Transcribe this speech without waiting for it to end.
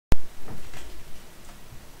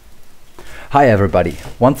Hi everybody,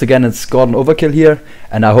 once again it's Gordon Overkill here,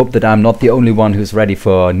 and I hope that I'm not the only one who's ready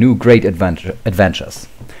for new great adventures.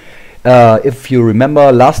 If you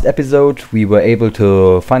remember last episode, we were able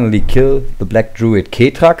to finally kill the Black Druid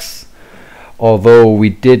Ketrax, although we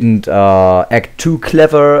didn't act too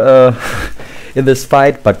clever in this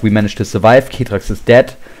fight, but we managed to survive. Ketrax is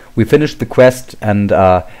dead. We finished the quest, and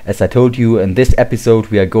as I told you, in this episode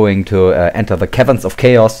we are going to enter the Caverns of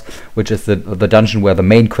Chaos, which is the dungeon where the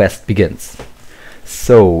main quest begins.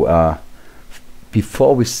 So,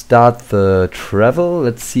 before we start the travel,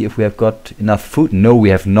 let's see if we have got enough food. No, we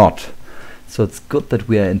have not. So it's good that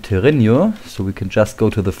we are in Terrinio, so we can just go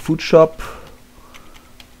to the food shop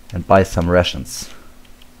and buy some rations.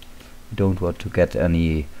 We don't want to get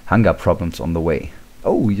any hunger problems on the way.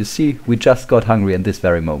 Oh, you see, we just got hungry in this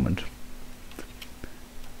very moment.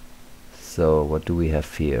 So, what do we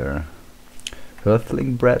have here?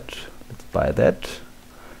 Earthling bread, let's buy that.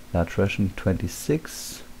 Large ration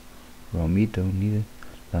 26. Raw meat, don't need it.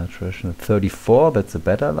 Large ration 34, that's a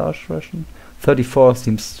better large ration. 34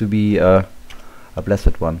 seems to be a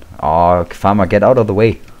blessed one. Oh, farmer, get out of the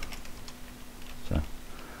way. So,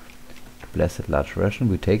 blessed large ration,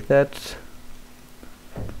 we take that.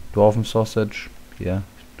 Dwarven sausage. Yeah,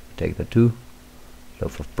 take that too.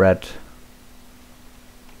 Loaf of bread.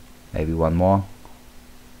 Maybe one more.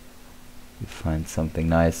 We find something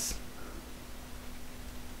nice.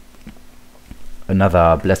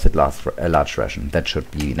 Another blessed large ration. That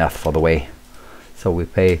should be enough for the way. So we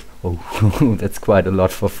pay. Oh, that's quite a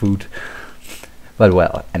lot for food. But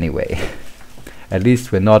well, anyway. At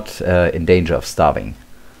least we're not in danger of starving.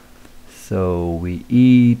 So we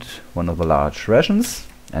eat one of the large rations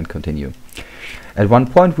and continue. At one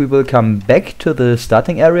point we will come back to the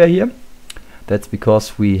starting area here. That's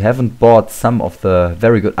because we haven't bought some of the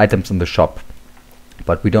very good items in the shop.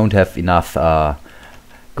 But we don't have enough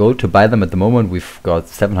gold to buy them at the moment. We've got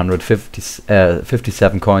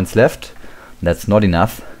 757 coins left. That's not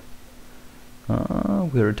enough.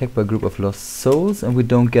 We're attacked by a group of lost souls and we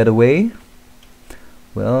don't get away.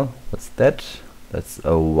 Well, what's that? That's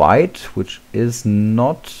a white, which is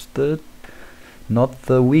not the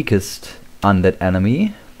weakest undead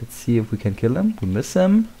enemy. Let's see if we can kill him. We miss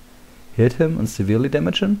him, hit him and severely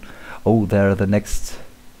damage him. Oh, there are the next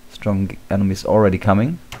strong enemies already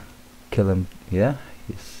coming. Kill him. Yeah,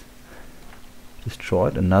 he's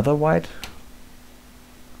destroyed. Another white.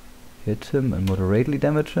 Hit him and moderately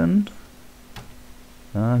damage him.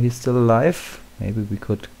 He's still alive. Maybe we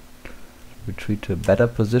could retreat to a better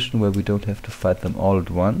position where we don't have to fight them all at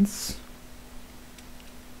once.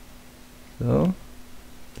 So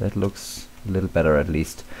that looks a little better at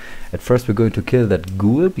least. At first we're going to kill that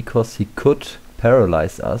ghoul because he could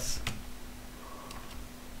paralyze us.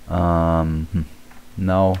 Now,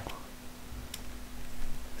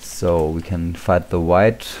 so we can fight the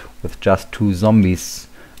white with just 2 zombies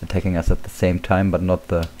attacking us at the same time, but not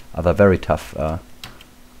the other very tough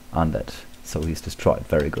undead. So he's destroyed.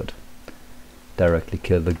 Very good. Directly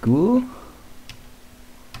kill the ghoul.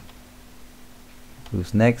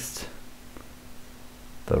 Who's next?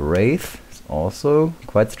 The wraith is also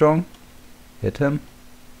quite strong. Hit him.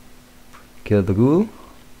 Kill the ghoul.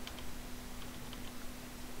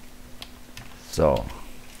 So,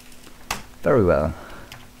 very well.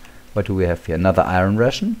 What do we have here? Another iron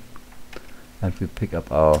ration. And we pick up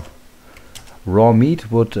our raw meat.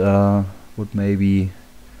 Would maybe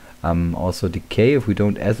also decay if we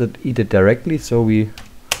don't eat it directly. So we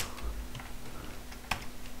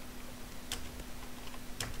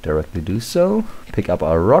directly do so, pick up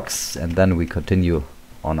our rocks, and then we continue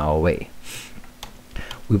on our way.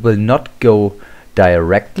 We will not go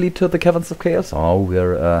directly to the Caverns of Chaos. Oh,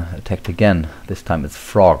 we're attacked again. This time it's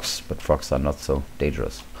frogs, but frogs are not so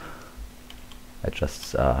dangerous. I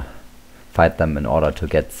just fight them in order to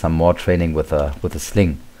get some more training with a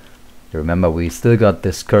sling. You remember, we still got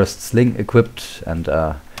this cursed sling equipped, and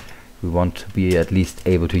we want to be at least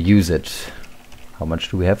able to use it. How much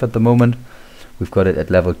do we have at the moment? We've got it at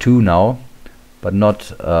level 2 now, but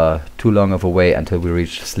not too long of a way until we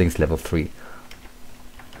reach slings level 3.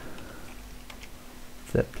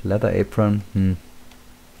 Is that leather apron?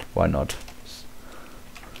 Why not?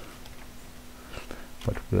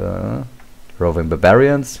 But we're roving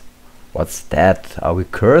barbarians. What's that? Are we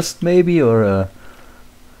cursed maybe, or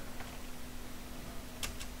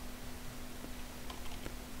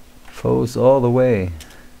foes all the way?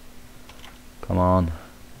 Come on.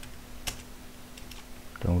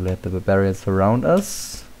 Don't let the barbarians surround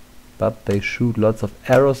us, but they shoot lots of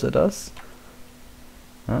arrows at us.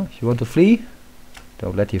 You want to flee?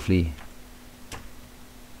 Don't let you flee.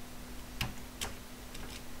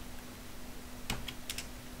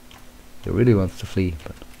 He really wants to flee,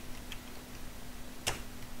 but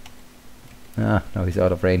now he's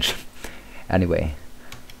out of range. Anyway,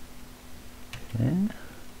 yeah.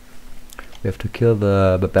 We have to kill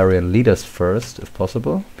the barbarian leaders first, if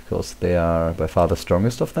possible, because they are by far the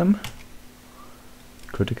strongest of them.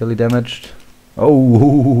 Critically damaged.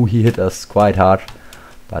 Oh, he hit us quite hard,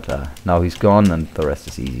 but now he's gone and the rest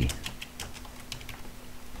is easy.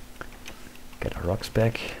 Get our rocks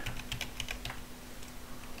back.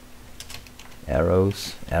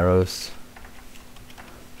 Arrows, arrows.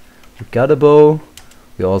 We got a bow.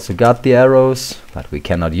 We also got the arrows, but we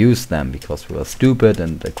cannot use them because we were stupid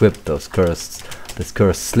and equipped this cursed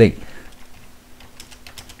sling.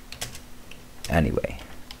 Anyway,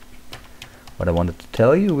 what I wanted to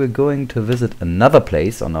tell you, we're going to visit another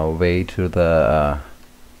place on our way to the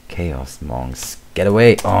Chaos Monks. Get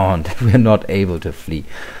away! Oh, and we're not able to flee.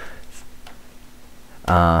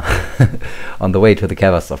 On the way to the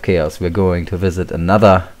Caverns of Chaos, we're going to visit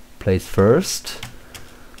another place first.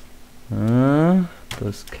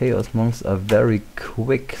 Those Chaos Monks are very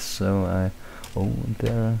quick, so and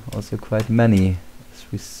there are also quite many, as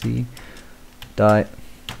we see. Die.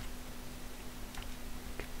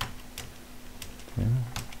 Yeah.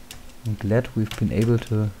 I'm glad we've been able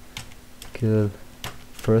to kill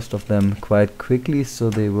first of them quite quickly, so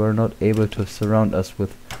they were not able to surround us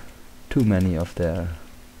with too many of their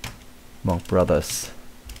monk brothers.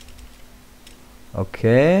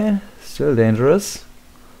 Okay, still dangerous.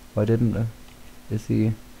 Why didn't is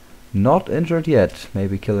he not injured yet?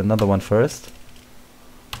 Maybe kill another one first.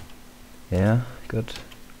 Yeah, good.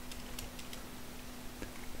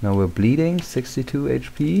 Now we're bleeding, 62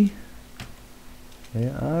 HP. They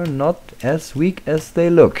are not as weak as they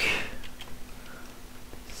look.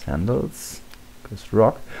 Sandals, goes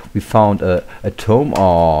rock. We found a tome.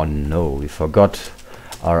 Oh no, we forgot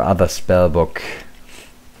our other spell book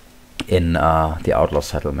in the outlaw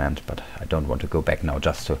settlement, but I don't want to go back now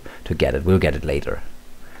just to get it. We'll get it later.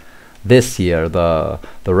 This here, the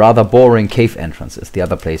rather boring cave entrance is the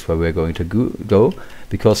other place where we're going to go,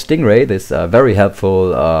 because Stingray, this very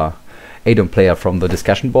helpful ADOM player from the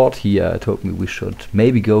discussion board, he told me we should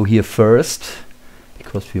maybe go here first,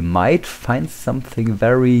 because we might find something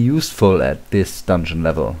very useful at this dungeon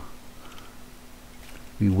level.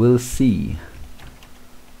 We will see.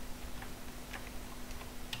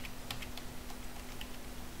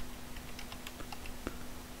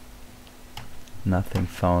 Nothing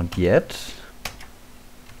found yet.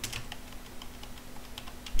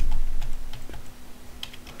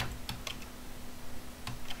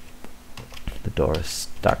 The door is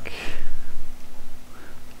stuck.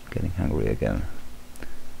 Getting hungry again.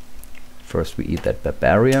 First we eat that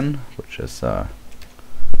barbarian, which is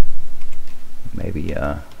maybe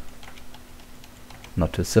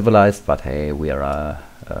not too civilized, but hey, we are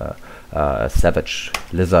a savage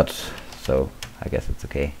lizard, so I guess it's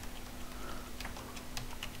okay.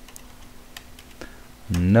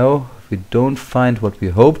 No, we don't find what we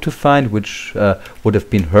hope to find, which would have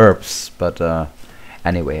been herbs, but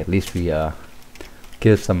anyway, at least we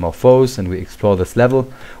kill some more foes and we explore this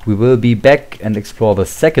level. We will be back and explore the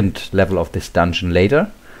second level of this dungeon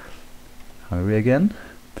later. Hungry again.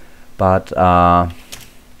 But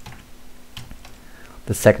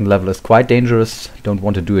the second level is quite dangerous. Don't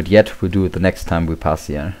want to do it yet. We'll do it the next time we pass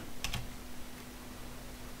here.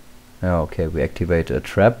 Okay, we activate a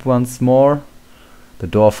trap once more. The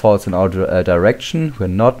door falls in our direction. We're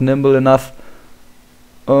not nimble enough.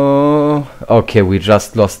 Okay, we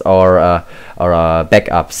just lost our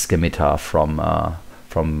backup scimitar from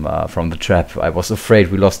the trap. I was afraid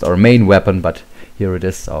we lost our main weapon, but here it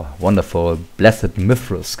is, our wonderful blessed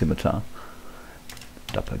mithril scimitar.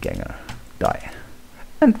 Doppelganger, die.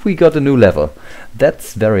 And we got a new level.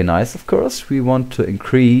 That's very nice, of course. We want to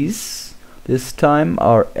increase this time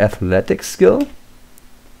our athletic skill.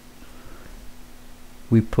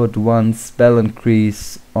 We put one spell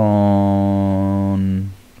increase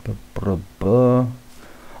on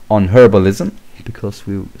herbalism, because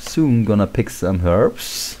we're soon gonna pick some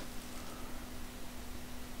herbs.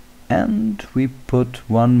 And we put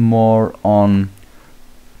one more on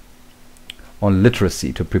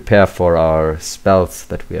literacy to prepare for our spells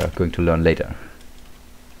that we are going to learn later.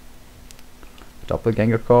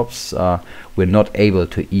 Doppelganger corpse. We're not able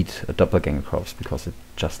to eat a doppelganger corpse because it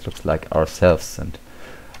just looks like ourselves, and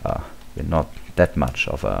we're not that much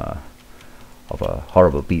of a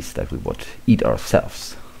horrible beast that we would eat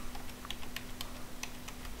ourselves.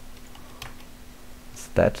 Is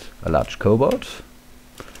that a large kobold?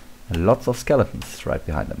 And lots of skeletons right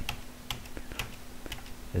behind them.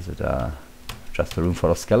 Is it just a room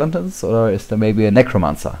full of skeletons, or is there maybe a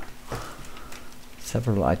necromancer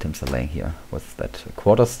Several items are laying here. What's that? A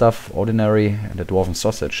quarter stuff, ordinary, and a dwarven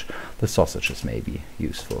sausage. The sausage is maybe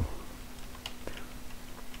useful.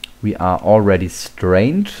 We are already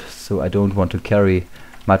strained, so I don't want to carry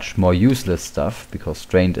much more useless stuff, because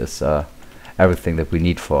strained is everything that we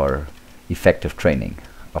need for effective training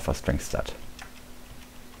of our strength stat.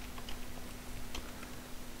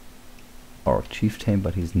 Or chieftain,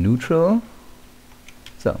 but he's neutral.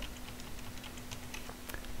 So,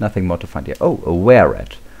 nothing more to find here. Oh, a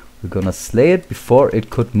were-rat. We're gonna slay it before it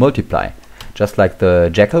could multiply. Just like the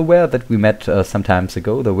jackal were that we met some times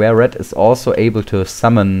ago, the were-rat is also able to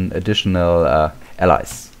summon additional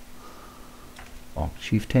allies. Oh,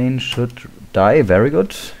 chieftain should die. Very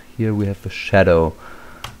good. Here we have a shadow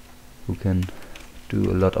who can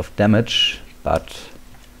do a lot of damage, but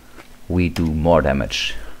we do more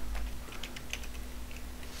damage.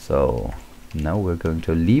 So now we're going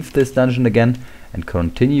to leave this dungeon again and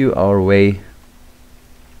continue our way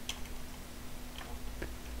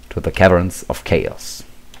to the Caverns of Chaos.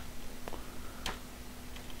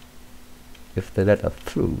 If they let us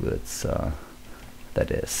through, it's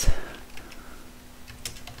that is.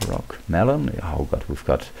 Rock melon. Oh god, we've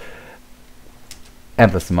got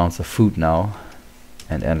endless amounts of food now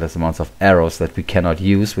and endless amounts of arrows that we cannot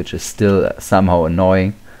use, which is still somehow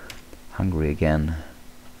annoying. Hungry again.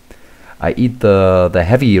 I eat the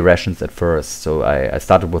heavy rations at first, so I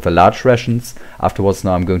started with the large rations. Afterwards,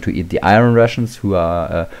 now I'm going to eat the iron rations,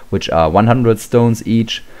 which are 100 stones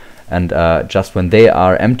each, and just when they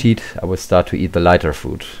are emptied, I will start to eat the lighter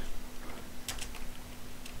food.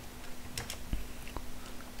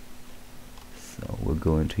 So we're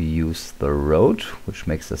going to use the road, which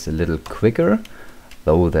makes us a little quicker,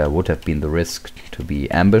 though there would have been the risk to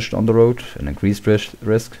be ambushed on the road, an increased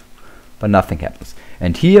risk. But nothing happens.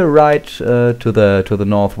 And here, right to the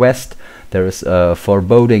northwest, there is a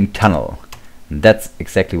foreboding tunnel, and that's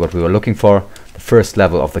exactly what we were looking for. The first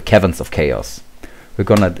level of the Caverns of Chaos. We're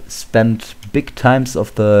gonna spend big times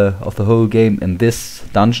of the whole game in this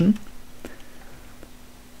dungeon,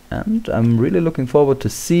 and I'm really looking forward to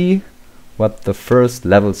see what the first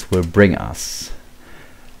levels will bring us.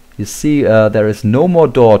 You see, there is no more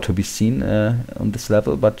door to be seen on this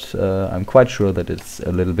level, but I'm quite sure that it's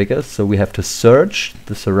a little bigger, so we have to search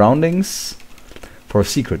the surroundings for a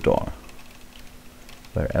secret door.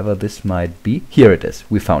 Wherever this might be. Here it is,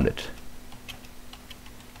 we found it.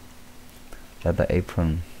 Leather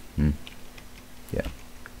apron. Yeah,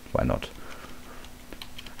 why not?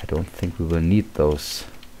 I don't think we will need those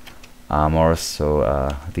armors,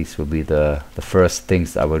 so these will be the first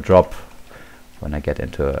things I will drop when I get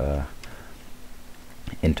into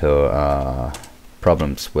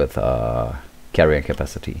problems with carrying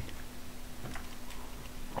capacity.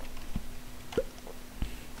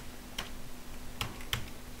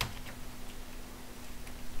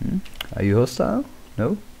 Are you hostile?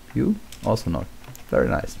 No? You? Also not. Very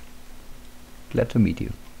nice. Glad to meet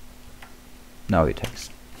you. Now he attacks.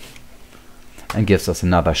 And gives us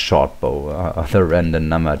another short bow. The random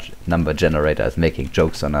number generator is making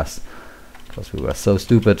jokes on us. Because we were so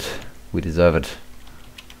stupid, we deserve it.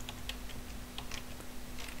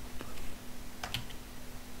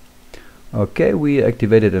 Okay, we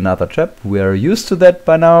activated another trap. We are used to that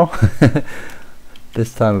by now.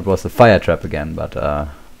 This time it was a fire trap again, but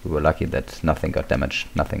we were lucky that nothing got damaged,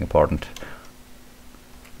 nothing important.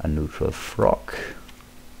 A neutral frog.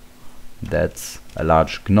 That's a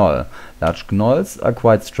large gnoll. Large gnolls are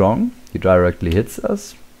quite strong. He directly hits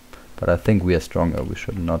us, but I think we are stronger. We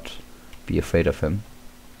should not be afraid of him.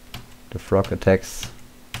 The frog attacks.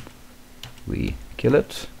 We kill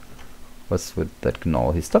it. What's with that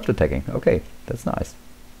gnoll? He stopped attacking. Okay, that's nice.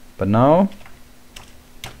 But now,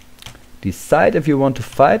 decide if you want to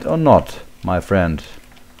fight or not, my friend.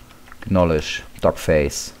 Gnollish dog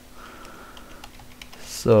face.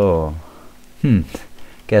 So,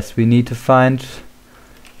 guess we need to find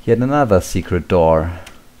yet another secret door,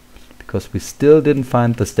 because we still didn't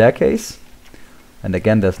find the staircase. And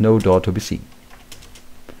again, there's no door to be seen.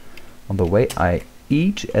 On the way, I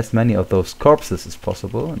eat as many of those corpses as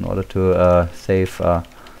possible in order to save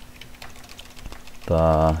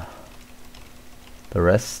the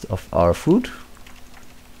rest of our food.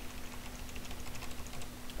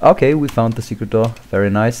 Okay, we found the secret door.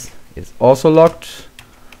 Very nice. It's also locked,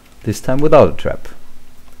 this time without a trap,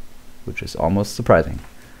 which is almost surprising.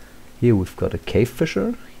 Here we've got a cave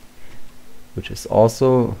fisher, which is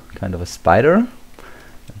also kind of a spider.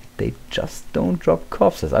 They just don't drop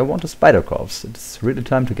corpses. I want a spider corpse. It's really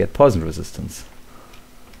time to get poison resistance.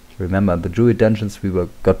 Remember, in the druid dungeons we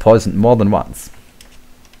got poisoned more than once.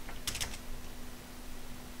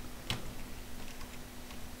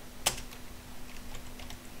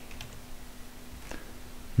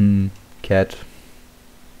 Cat.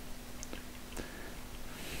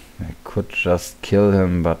 I could just kill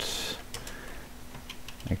him, but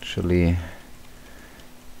actually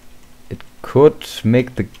it could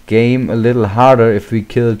make the game a little harder if we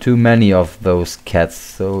kill too many of those cats.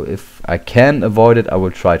 So if I can avoid it, I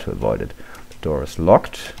will try to avoid it. The door is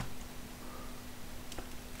locked.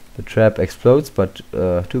 The trap explodes, but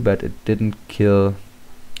too bad it didn't kill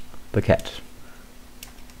the cat.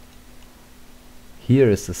 Here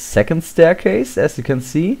is the second staircase, as you can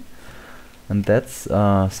see. And that's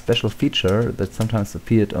a special feature that sometimes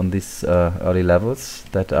appeared on these early levels,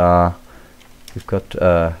 that you've got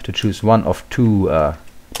to choose one of two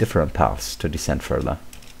different paths to descend further.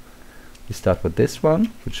 We start with this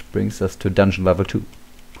one, which brings us to dungeon level 2.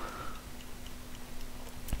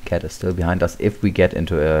 Cat is still behind us. If we get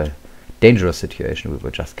into a dangerous situation, we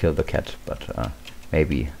will just kill the cat, but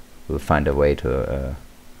maybe we'll find a way to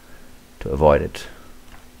avoid it.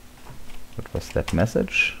 What was that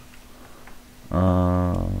message?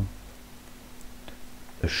 A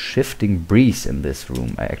shifting breeze in this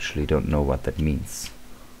room. I actually don't know what that means.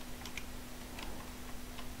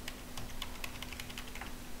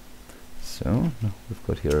 So, we've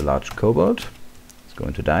got here a large kobold. It's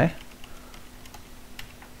going to die.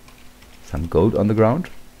 Some gold on the ground.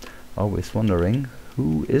 Always wondering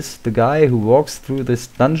who is the guy who walks through this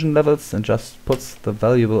dungeon levels and just puts the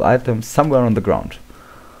valuable item somewhere on the ground.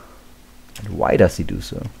 And why does he do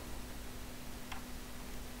so?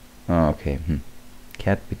 Oh, okay.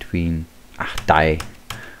 Cat between... die.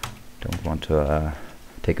 Don't want to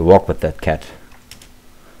take a walk with that cat.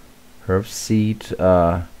 Herb seed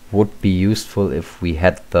would be useful if we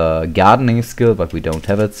had the gardening skill, but we don't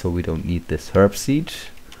have it, so we don't need this herb seed.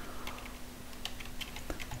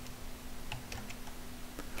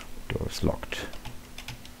 Door is locked.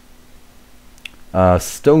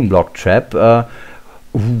 Stone block trap.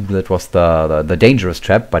 Ooh, that was the dangerous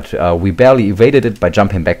trap, but we barely evaded it by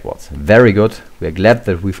jumping backwards. Very good. We are glad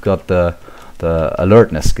that we've got the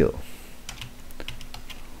alertness skill.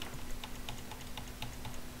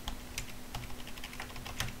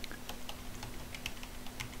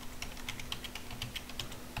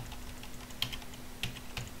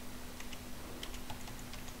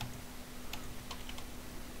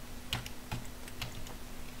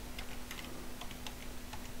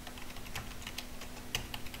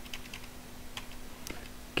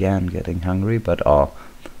 Again, getting hungry, but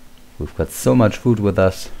we've got so much food with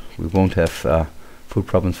us, we won't have food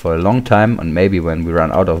problems for a long time, and maybe when we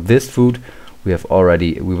run out of this food, we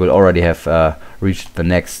will already have reached the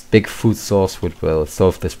next big food source, which will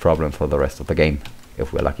solve this problem for the rest of the game,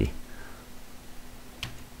 if we're lucky.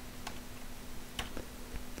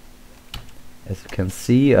 As you can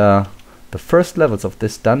see, the first levels of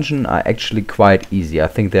this dungeon are actually quite easy. I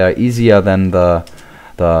think they are easier than the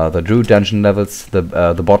Druid dungeon levels,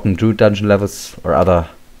 the bottom Druid dungeon levels, or other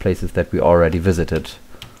places that we already visited.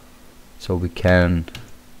 So we can,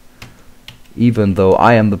 even though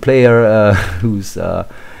I am the player who's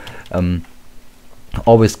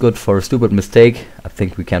always good for a stupid mistake, I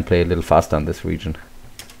think we can play a little faster in this region.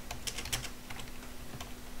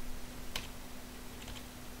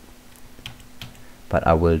 But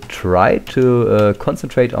I will try to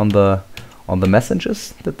concentrate on the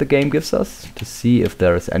messages that the game gives us, to see if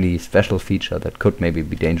there is any special feature that could maybe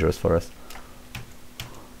be dangerous for us.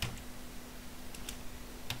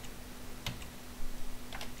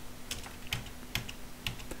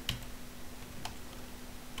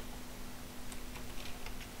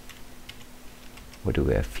 What do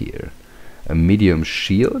we have here? A medium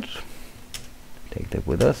shield. Take that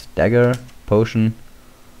with us. Dagger, potion.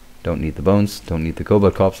 Don't need the bones, don't need the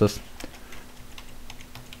kobold corpses.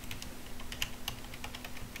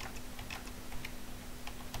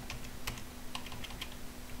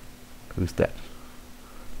 Who's that?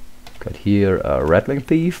 Got here a rattling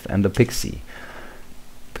thief and a pixie.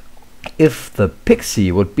 If the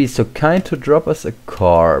pixie would be so kind to drop us a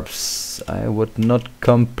corpse, I would not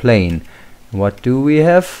complain. What do we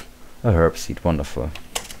have? A herb seed, wonderful.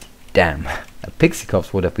 Damn, a pixie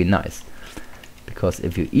corpse would have been nice. Because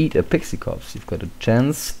if you eat a pixie corpse, you've got a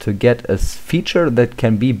chance to get a feature that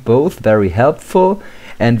can be both very helpful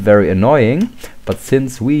and very annoying. But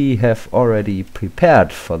since we have already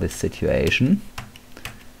prepared for this situation,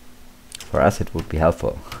 for us it would be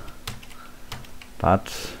helpful.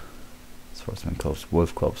 But swordsman corpse,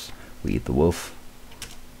 wolf corpse, we eat the wolf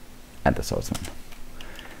and the swordsman.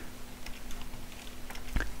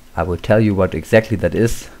 I will tell you what exactly that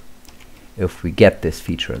is if we get this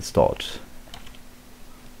feature installed.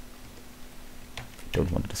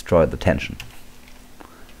 Don't want to destroy the tension.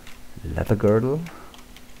 Leather girdle.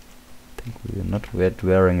 think we're not yet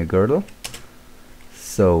wearing a girdle.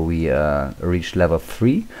 So we reached level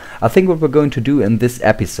 3. I think what we're going to do in this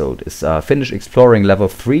episode is finish exploring level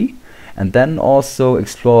 3 and then also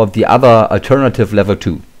explore the other alternative level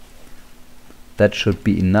 2. That should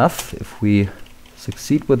be enough. If we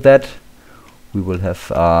succeed with that, we will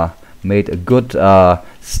have made a good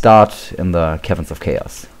start in the Caverns of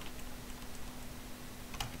Chaos.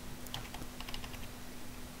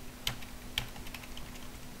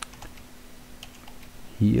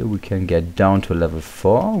 Here we can get down to level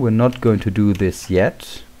 4. We're not going to do this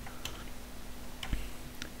yet,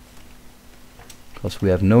 because we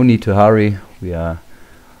have no need to hurry. We are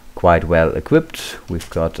quite well equipped. We've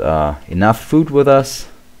got enough food with us.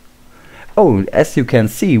 Oh, as you can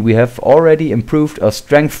see, we have already improved our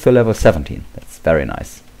strength to level 17. That's very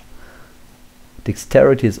nice.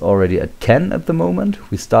 Dexterity is already at 10 at the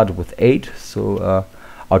moment. We started with 8, so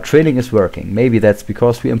our training is working. Maybe that's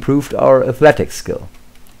because we improved our athletics skill.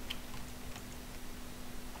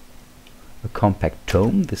 A compact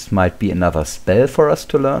tome. This might be another spell for us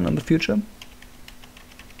to learn in the future.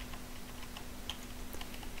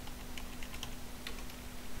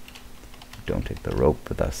 Don't take the rope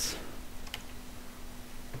with us.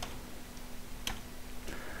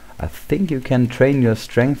 I think you can train your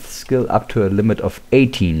strength skill up to a limit of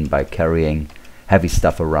 18 by carrying heavy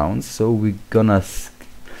stuff around, so we're gonna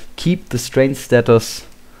keep the strength status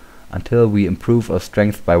until we improve our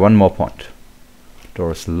strength by 1 more point.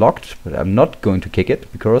 Door is locked, but I'm not going to kick it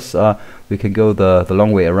because we can go the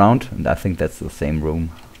long way around, and I think that's the same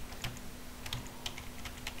room.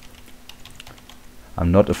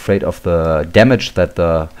 I'm not afraid of the damage that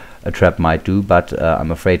a trap might do, but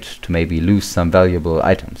I'm afraid to maybe lose some valuable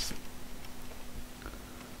items.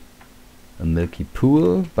 A milky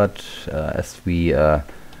pool, but as we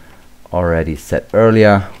already said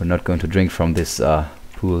earlier, we're not going to drink from these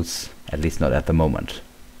pools, at least not at the moment.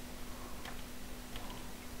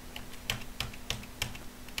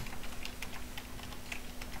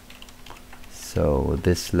 So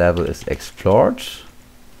this level is explored.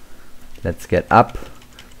 Let's get up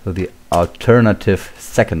to the alternative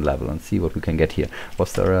second level and see what we can get here.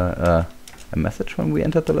 Was there a message when we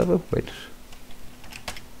entered the level? Wait.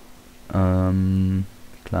 Climb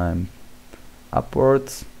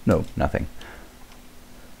upwards. No, nothing.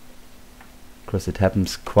 Because it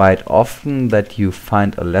happens quite often that you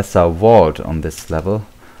find a lesser vault on this level,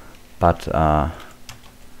 but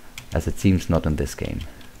as it seems not in this game.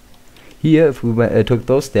 Here, if we took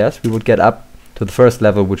those stairs, we would get up to the first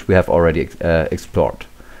level, which we have already explored.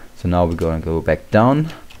 So now we're going to go back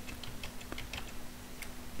down.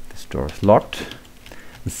 This door is locked.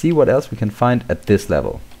 And see what else we can find at this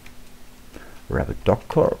level. Rabbit dog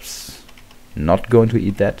corpse. Not going to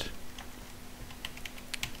eat that.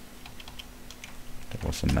 There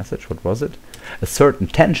was a message. What was it? A certain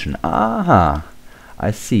tension. Aha!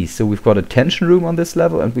 I see. So we've got a tension room on this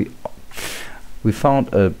level, and we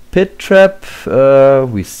found a pit trap,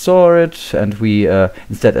 we saw it, and we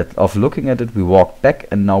instead of looking at it, we walked back,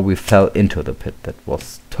 and now we fell into the pit. That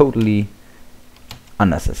was totally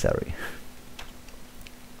unnecessary.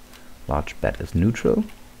 Large bat is neutral.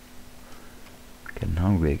 Getting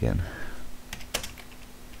hungry again.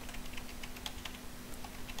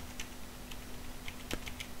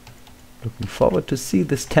 Looking forward to see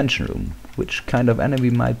this tension room. Which kind of enemy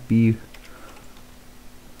might be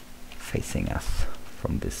facing us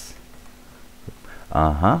from this?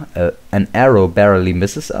 An arrow barely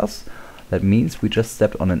misses us. That means we just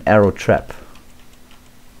stepped on an arrow trap.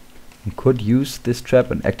 We could use this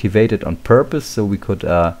trap and activate it on purpose, so we could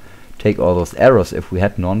take all those arrows if we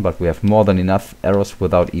had none, but we have more than enough arrows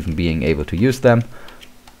without even being able to use them.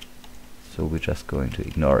 So we're just going to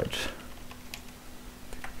ignore it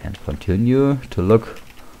and continue to look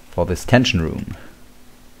for this tension room.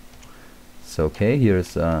 So okay,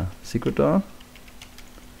 here's a secret door.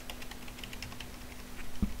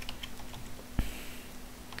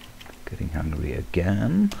 Getting hungry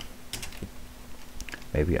again.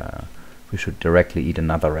 Maybe we should directly eat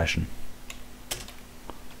another ration.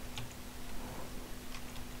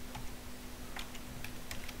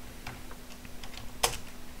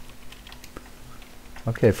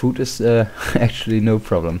 Okay, food is actually no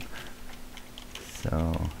problem.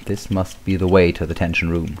 So this must be the way to the tension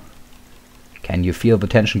room. Can you feel the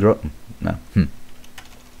tension grow? No.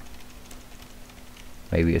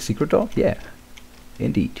 Maybe a secret door? Yeah,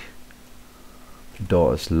 indeed. The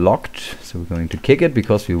door is locked, so we're going to kick it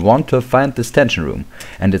because we want to find this tension room.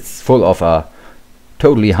 And it's full of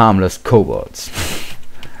totally harmless kobolds.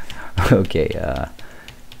 Okay,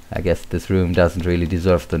 I guess this room doesn't really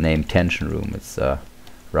deserve the name tension room. It's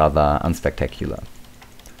rather unspectacular.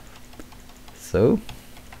 So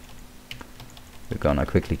we're gonna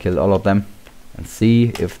quickly kill all of them and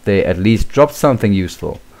see if they at least drop something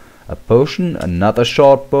useful. A potion, another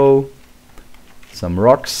short bow, some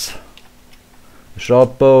rocks, a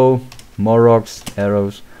short bow, more rocks,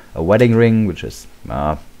 arrows, a wedding ring, which is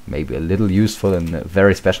maybe a little useful in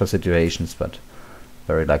very special situations, but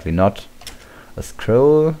very likely not. A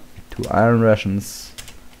scroll, 2 iron rations,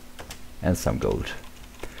 and some gold.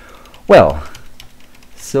 Well,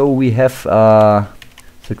 so we have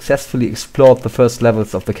successfully explored the first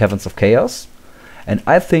levels of the Caverns of Chaos, and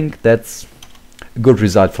I think that's a good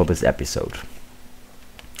result for this episode.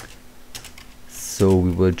 So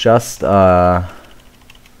we will just go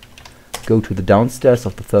to the downstairs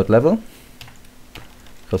of the 3rd level,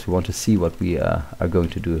 because we want to see what we are going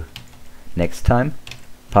to do next time.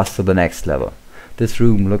 Pass to the next level. This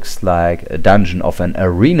room looks like a dungeon of an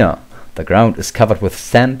arena. The ground is covered with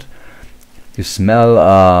sand. You smell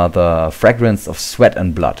the fragrance of sweat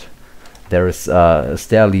and blood. There is a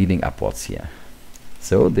stair leading upwards here.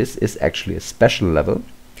 So this is actually a special level.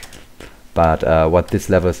 But what this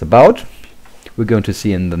level is about, we're going to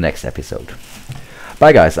see in the next episode.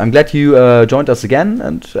 Bye guys, I'm glad you joined us again,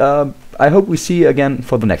 and I hope we see you again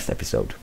for the next episode.